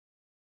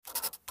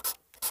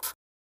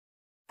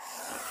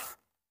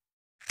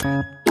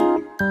Hello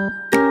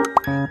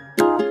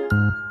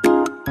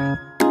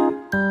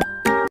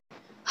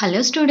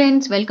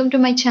students, welcome to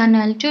my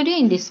channel. Today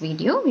in this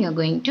video we are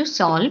going to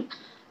solve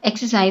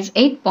exercise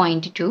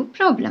 8.2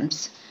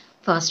 problems.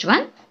 First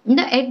one, in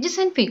the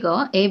adjacent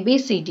figure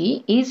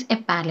ABCD is a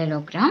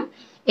parallelogram,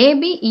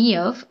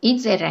 ABEF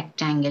is a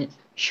rectangle.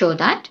 Show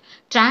that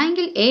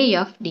triangle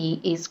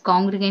AFD is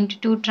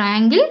congruent to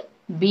triangle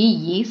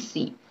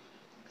BEC.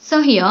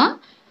 So here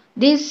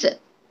this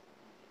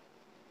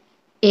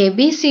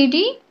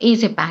ABCD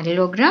is a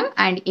parallelogram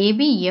and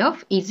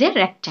ABEF is a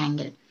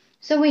rectangle.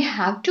 So we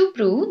have to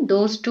prove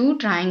those two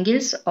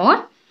triangles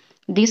or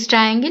this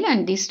triangle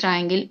and this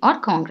triangle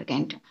are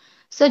congruent.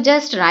 So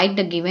just write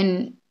the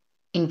given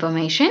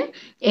information.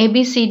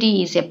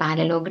 ABCD is a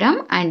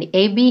parallelogram and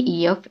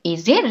ABEF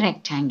is a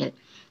rectangle.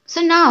 So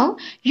now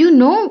you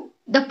know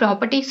the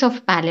properties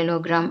of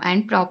parallelogram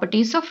and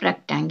properties of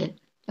rectangle.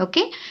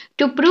 Okay.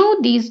 To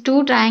prove these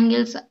two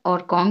triangles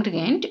are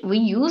congruent, we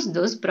use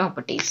those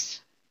properties.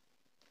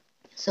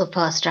 So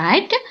first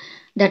write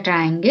the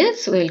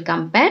triangles. We will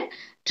compare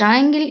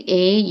triangle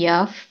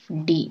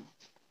AFD.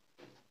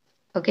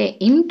 Okay,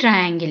 in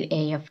triangle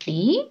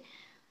AFD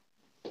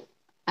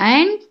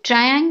and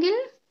triangle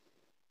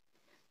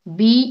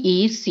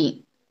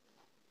BEC.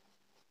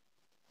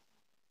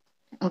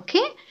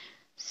 Okay,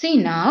 see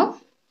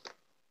now.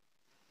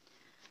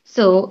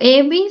 So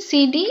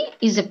ABCD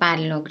is a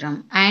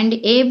parallelogram and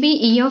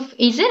ABEF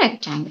is a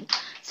rectangle.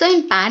 So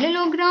in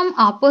parallelogram,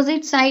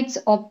 opposite sides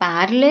are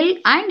parallel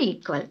and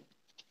equal,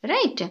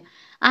 right?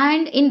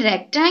 And in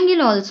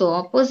rectangle also,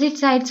 opposite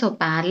sides are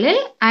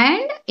parallel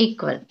and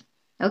equal.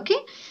 Okay.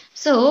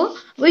 So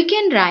we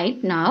can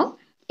write now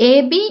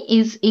AB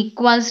is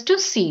equals to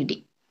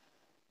CD.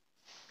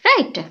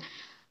 Right.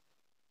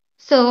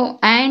 So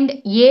and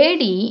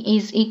AD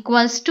is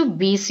equals to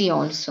BC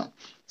also.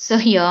 So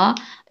here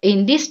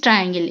in this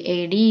triangle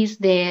AD is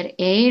there.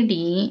 AD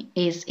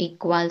is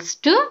equals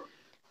to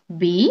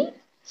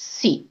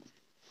BC.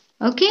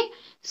 Okay.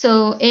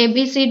 So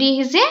ABCD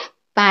is a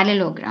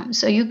parallelogram.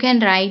 So you can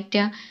write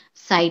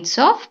sides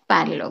of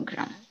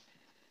parallelogram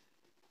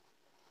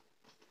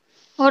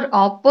or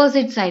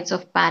opposite sides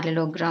of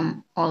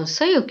parallelogram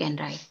also you can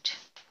write.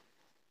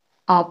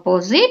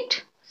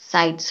 Opposite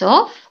sides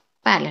of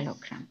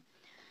parallelogram.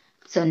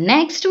 So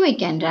next we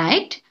can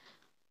write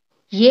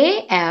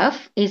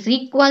AF is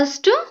equals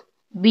to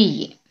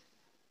BE.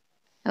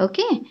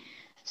 Okay.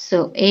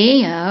 So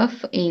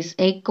AF is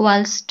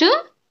equals to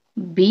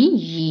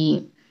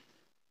BE.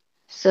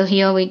 So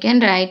here we can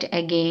write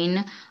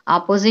again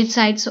opposite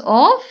sides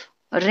of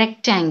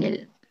rectangle.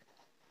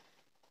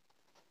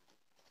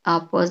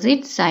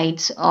 Opposite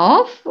sides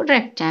of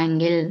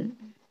rectangle.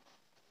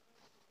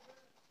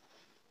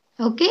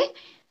 Okay.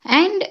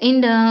 And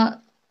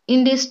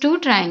in these two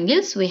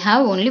triangles we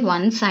have only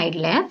one side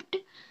left.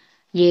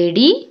 AD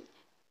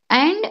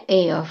and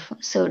AF.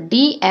 So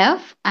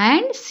DF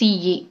and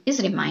CE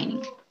is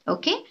remaining.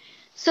 Okay.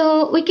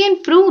 So we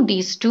can prove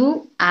these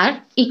two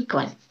are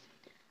equal.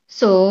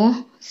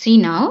 So see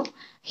now,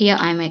 here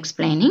I am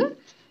explaining.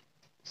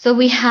 So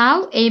we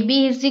have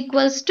AB is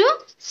equals to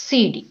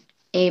CD.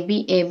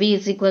 AB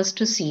is equals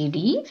to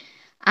CD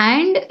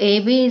and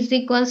AB is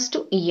equals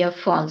to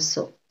EF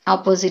also.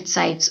 Opposite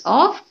sides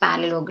of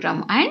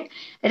parallelogram and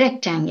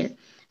rectangle.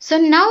 So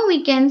now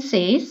we can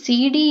say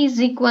CD is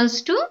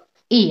equals to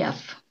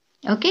EF.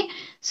 Okay.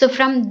 So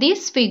from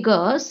this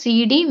figure,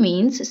 CD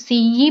means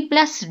CE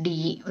plus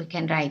DE. We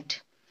can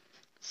write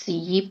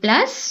CE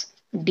plus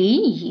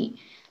DE.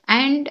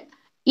 And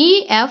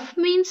EF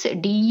means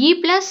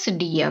DE plus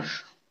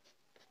DF.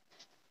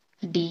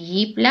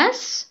 DE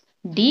plus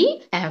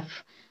DF.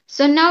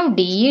 So now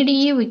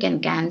DE we can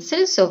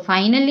cancel. So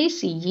finally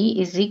CE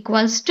is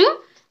equals to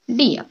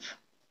DF.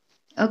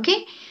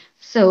 Okay.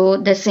 So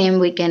the same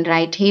we can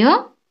write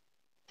here.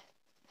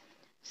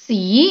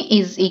 CE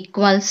is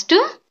equals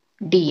to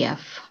DF.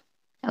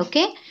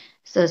 Okay.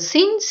 So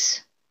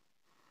since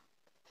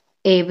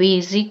AB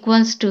is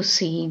equals to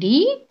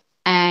CD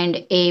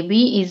and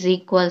AB is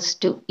equals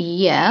to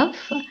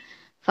EF,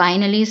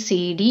 finally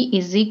CD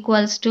is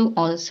equals to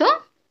also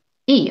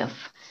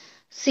EF.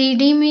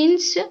 CD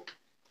means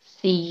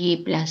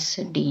CE plus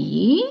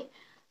DE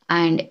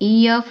and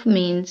EF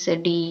means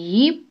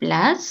DE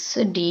plus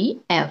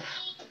DF.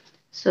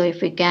 So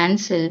if we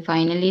cancel,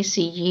 finally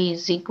CE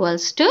is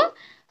equals to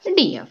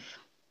DF.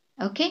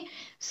 Okay.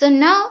 So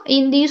now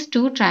in these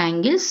two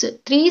triangles,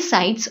 three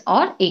sides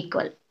are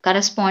equal.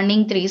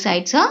 Corresponding three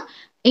sides are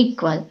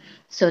equal.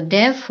 So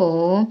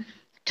therefore,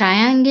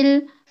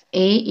 triangle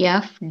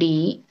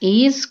AFD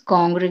is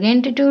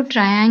congruent to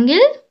triangle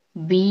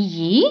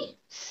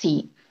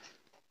BEC.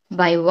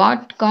 By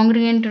what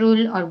congruent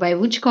rule or by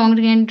which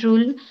congruent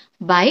rule?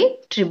 By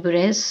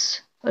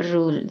Tribure's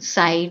rule,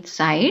 side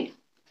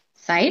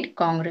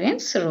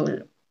congruence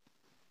rule.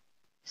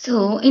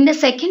 So in the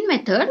second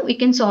method, we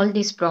can solve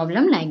this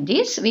problem like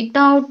this.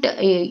 Without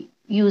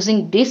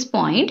using this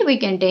point, we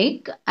can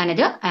take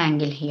another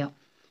angle here.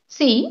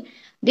 See,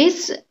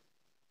 this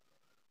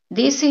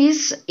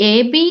is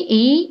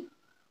ABE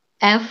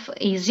ABEF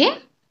is a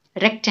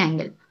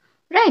rectangle,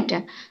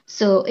 right?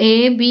 So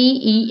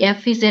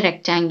ABEF is a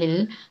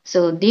rectangle.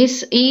 So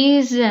this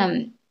is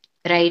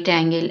right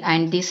angle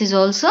and this is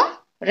also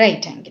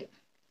right angle.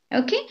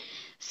 Okay.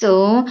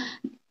 So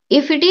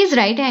if it is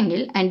right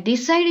angle and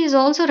this side is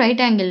also right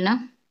angle now.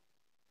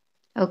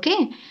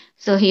 Okay.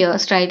 So here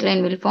straight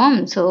line will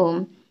form.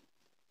 So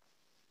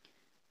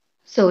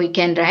we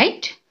can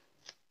write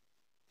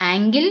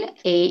angle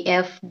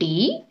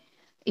AFD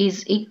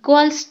is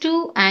equals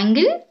to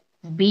angle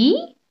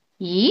BEC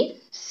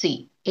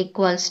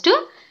equals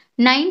to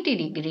 90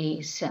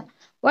 degrees.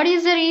 What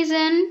is the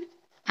reason?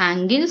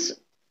 Angles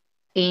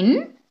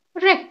in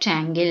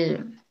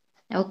rectangle.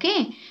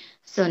 Okay.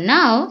 So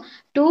now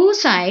two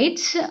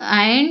sides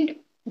are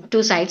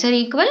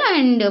equal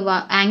and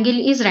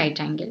angle is right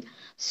angle.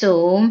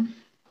 So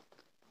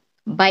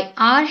by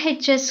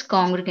RHS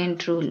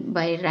congruent rule,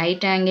 by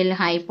right angle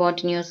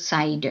hypotenuse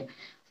side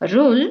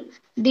rule,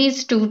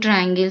 these two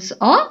triangles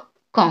are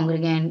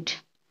congruent.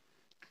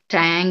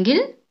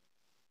 Triangle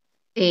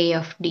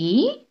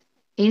AFD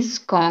is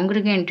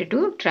congruent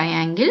to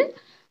triangle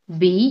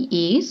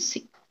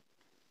BEC.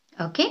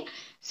 Okay.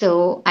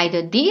 So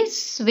either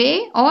this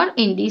way or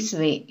in this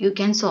way, you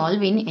can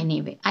solve in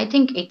any way. I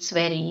think it's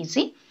very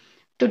easy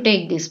to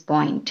take this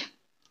point.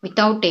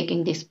 Without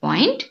taking this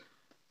point,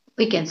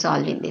 we can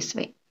solve in this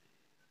way.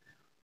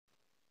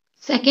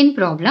 Second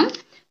problem,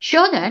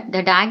 show that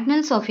the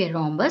diagonals of a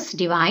rhombus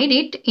divide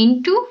it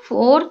into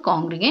 4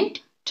 congruent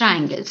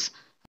triangles.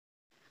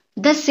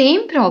 The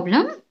same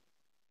problem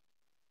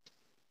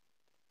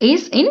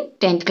is in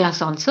 10th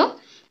class also.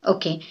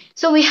 Okay,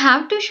 so we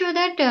have to show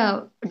that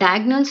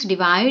diagonals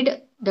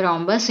divide the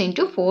rhombus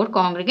into 4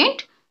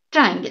 congruent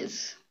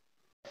triangles.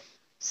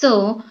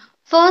 So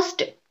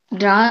first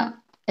draw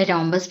a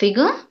rhombus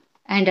figure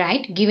and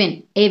write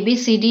given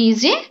ABCD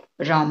is a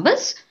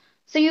rhombus.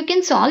 So you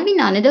can solve in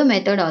another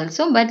method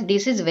also, but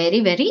this is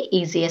very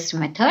easiest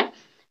method.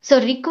 So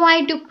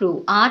required to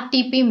prove,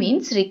 RTP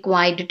means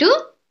required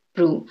to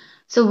prove.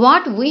 So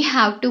what we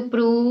have to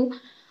prove?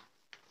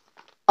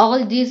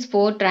 All these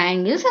 4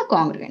 triangles are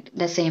congruent.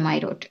 The same I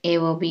wrote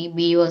AOB,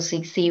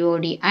 BOC,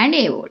 COD and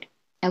AOD.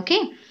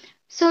 Okay.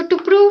 So to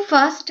prove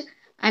first,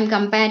 I am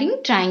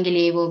comparing triangle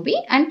AOB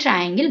and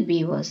triangle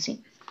BOC.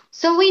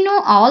 So we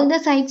know all the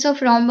sides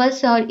of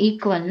rhombus are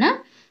equal. Na?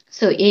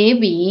 So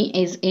AB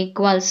is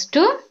equals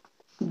to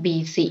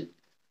BC.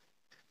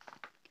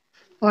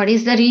 What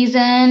is the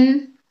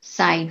reason?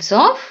 Sides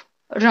of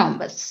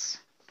rhombus.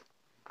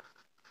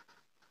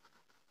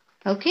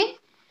 Okay.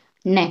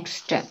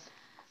 Next.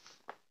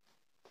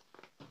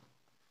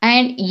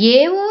 And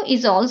AO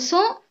is also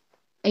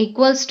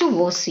equals to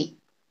OC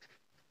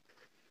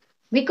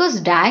because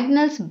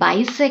diagonals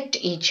bisect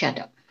each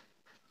other.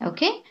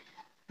 Okay.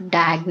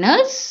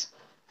 Diagonals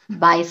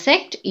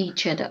bisect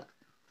each other.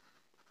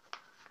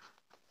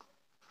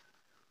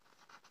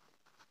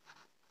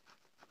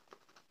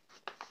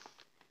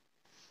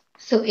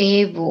 So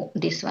AO,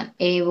 this one,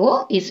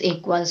 AO is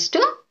equals to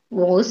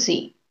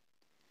OC.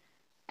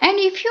 And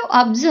if you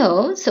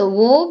observe, so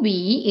OB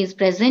is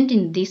present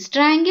in this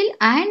triangle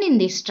and in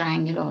this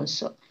triangle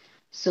also.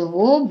 So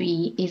OB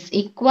is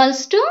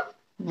equals to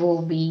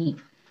OB.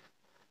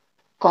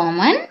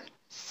 Common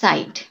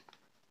side.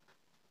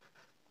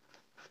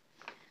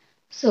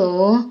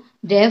 So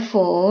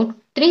therefore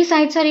 3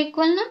 sides are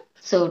equal now.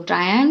 So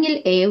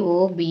triangle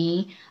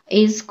AOB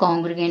is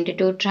congruent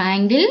to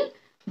triangle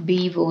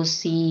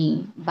BOC.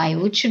 By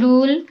which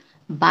rule?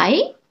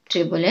 By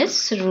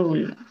SSS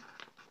rule.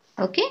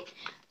 Okay.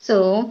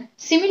 So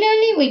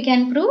similarly we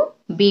can prove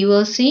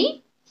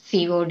BOC,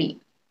 COD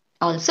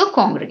also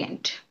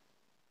congruent.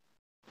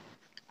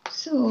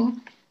 So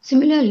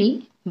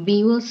similarly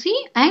BOC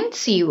and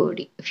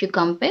COD, if you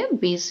compare,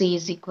 BC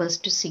is equals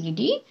to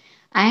CD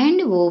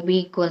and OB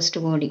equals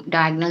to OD,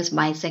 diagonals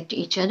bisect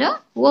each other,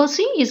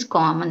 OC is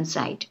common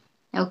side.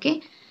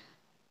 Okay.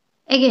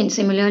 Again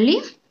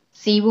similarly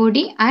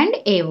COD and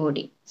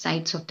AOD,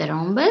 sides of the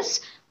rhombus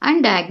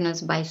and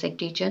diagonals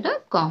bisect each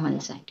other, common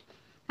side.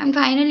 And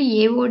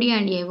finally AOD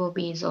and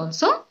AOB is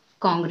also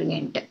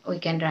congruent. We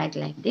can write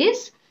like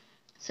this.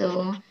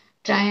 So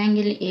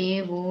triangle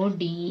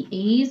AOD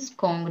is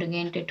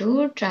congruent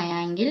to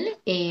triangle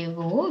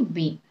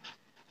AOB.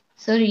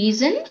 So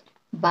reason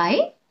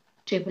by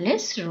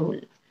SSS rule.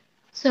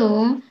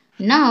 So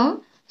now,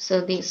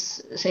 so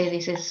this, say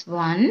this is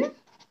 1,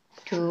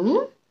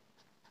 2,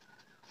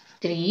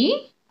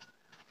 3,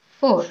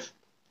 4.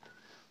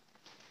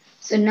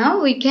 So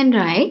now we can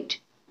write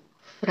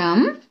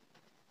from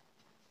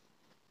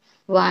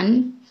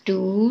 1,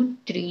 2,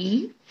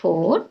 3,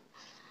 4.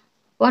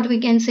 What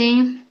we can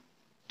say?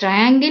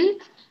 Triangle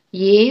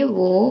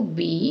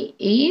AOB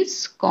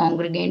is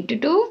congruent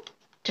to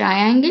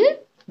triangle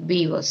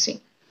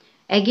BOC.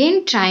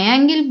 Again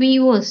triangle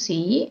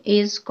BOC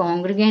is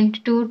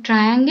congruent to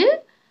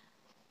triangle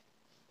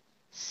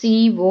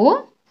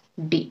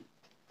COD.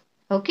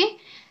 Okay.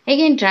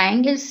 Again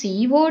triangle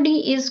COD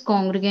is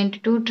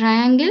congruent to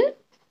triangle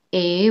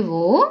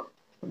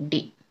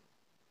AOD.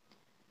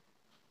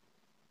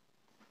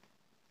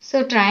 So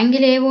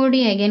triangle AOD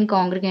again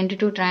congruent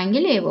to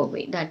triangle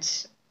AOB. That's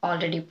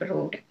already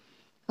proved.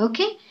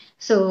 Okay.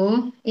 So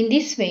in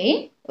this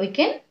way we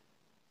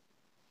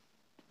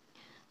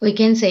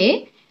can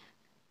say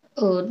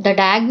the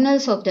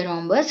diagonals of the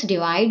rhombus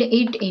divide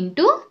it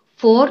into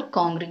 4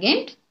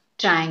 congruent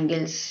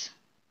triangles.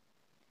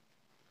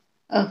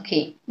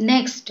 Okay,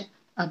 next,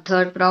 a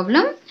third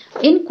problem.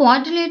 In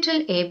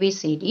quadrilateral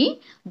ABCD,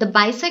 the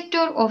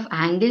bisector of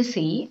angle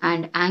C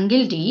and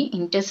angle D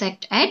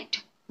intersect at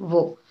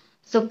O.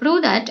 So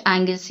prove that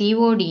angle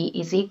COD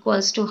is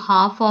equals to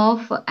half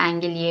of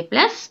angle A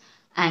plus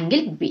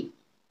angle B.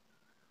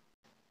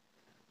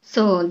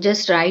 So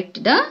just write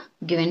the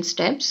given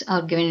steps or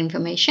given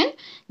information.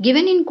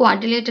 Given in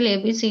quadrilateral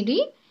ABCD,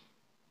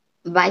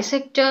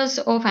 bisectors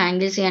of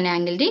angle C and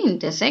angle D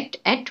intersect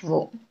at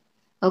O.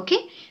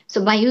 Okay. So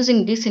by using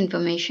this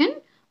information,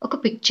 ఒక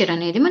picture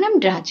అనేది మనం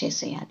draw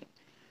చేసేయాలి.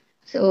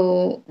 So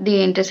they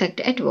intersect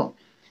at O.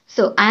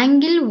 So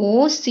angle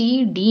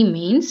OCD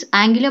means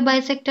angular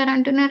bisector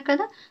అంటున్నారు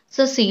కదా.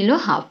 So C లో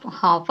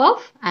half of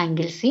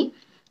angle C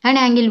and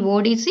angle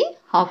ODC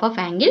half of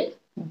angle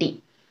D.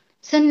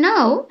 So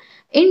now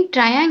in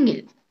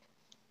triangle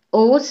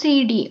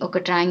OCD ఒక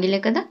triangle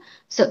కదా.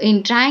 So in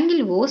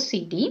triangle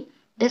OCD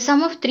the sum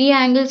of 3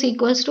 angles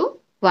equals to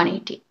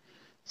 180.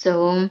 So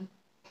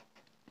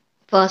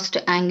first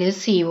angle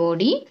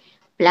COD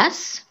plus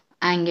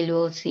angle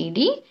OCD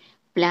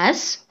plus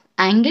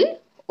angle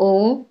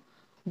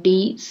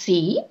ODC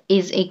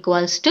is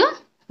equals to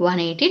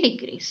 180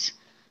 degrees.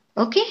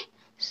 Okay.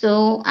 So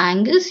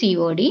angle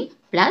COD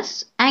plus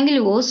angle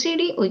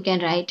OCD we can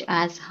write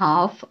as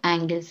half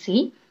angle C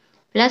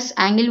plus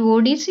angle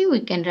ODC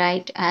we can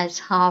write as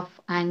half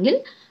angle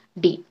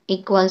D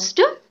equals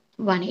to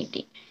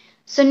 180.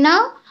 So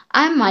now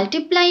I am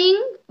multiplying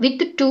with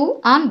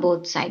 2 on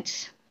both sides.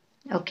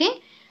 Okay.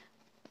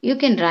 You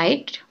can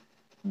write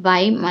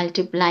by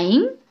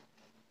multiplying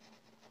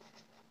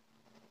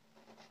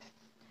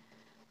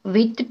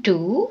with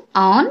 2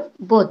 on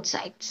both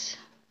sides.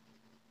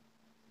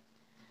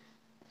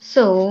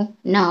 So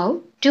now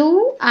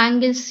 2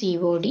 angle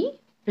COD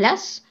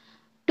plus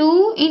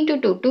 2 into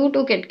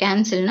 2 get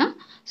cancelled. Na?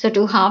 So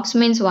 2 halves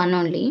means 1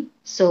 only.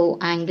 So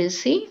angle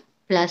C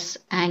plus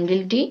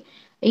angle D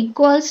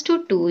equals to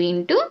 2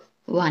 into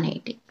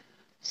 180.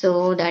 So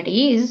that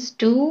is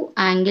 2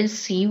 angle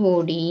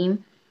COD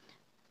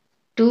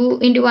 2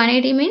 into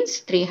 180 means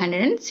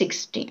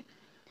 360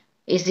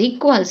 is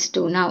equals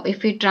to, now if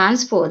we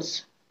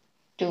transpose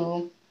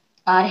to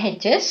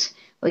RHS,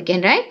 we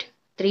can write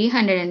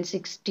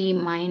 360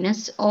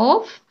 minus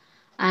of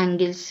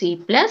angle C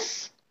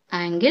plus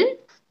angle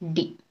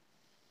D.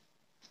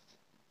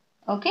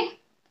 Okay.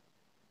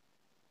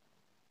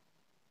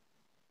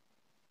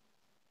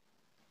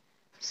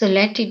 So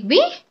let it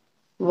be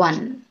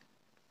 1.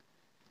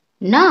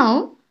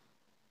 Now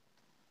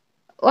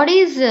what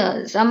is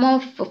sum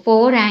of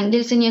 4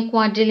 angles in a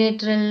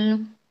quadrilateral?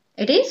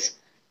 It is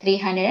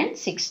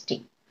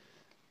 360.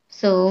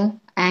 So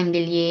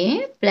angle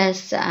A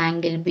plus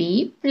angle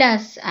B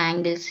plus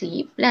angle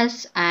C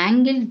plus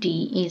angle D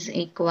is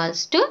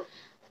equals to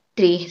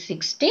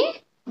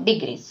 360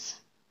 degrees.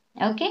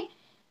 Okay.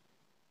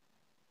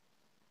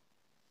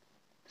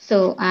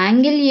 So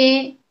angle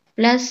A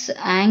plus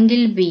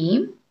angle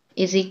B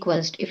is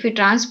equals to, if you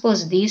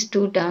transpose these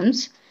two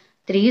terms,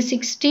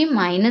 360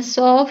 minus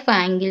of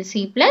angle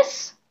C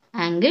plus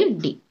angle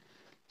D.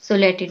 So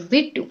let it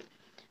be 2.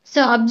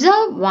 So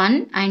observe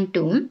 1 and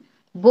 2,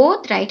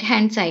 both right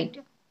hand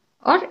side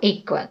are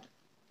equal.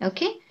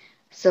 Okay.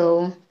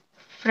 So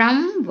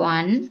from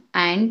 1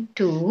 and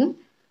 2,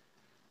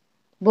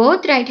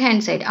 both right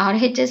hand side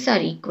RHS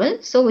are equal.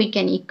 So we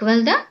can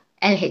equal the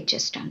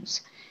LHS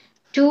terms.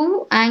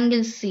 2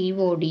 angle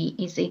COD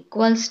is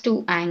equals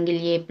to angle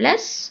A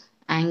plus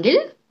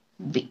angle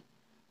B.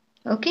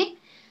 Okay.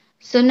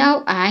 So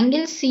now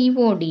angle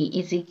COD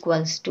is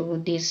equals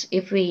to this,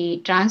 if we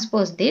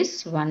transpose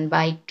this, 1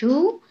 by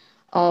 2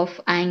 of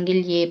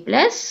angle A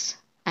plus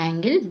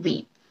angle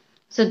B.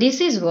 So this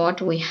is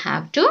what we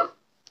have to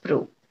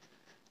prove.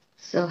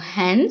 So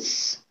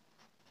hence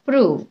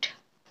proved.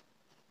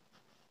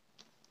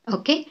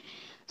 Okay.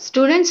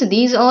 Students,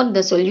 these are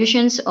the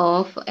solutions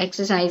of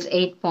exercise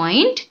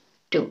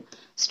 8.2.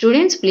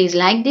 Students, please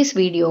like this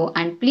video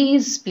and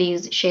please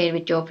share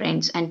with your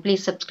friends and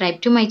please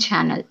subscribe to my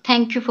channel.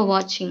 Thank you for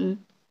watching.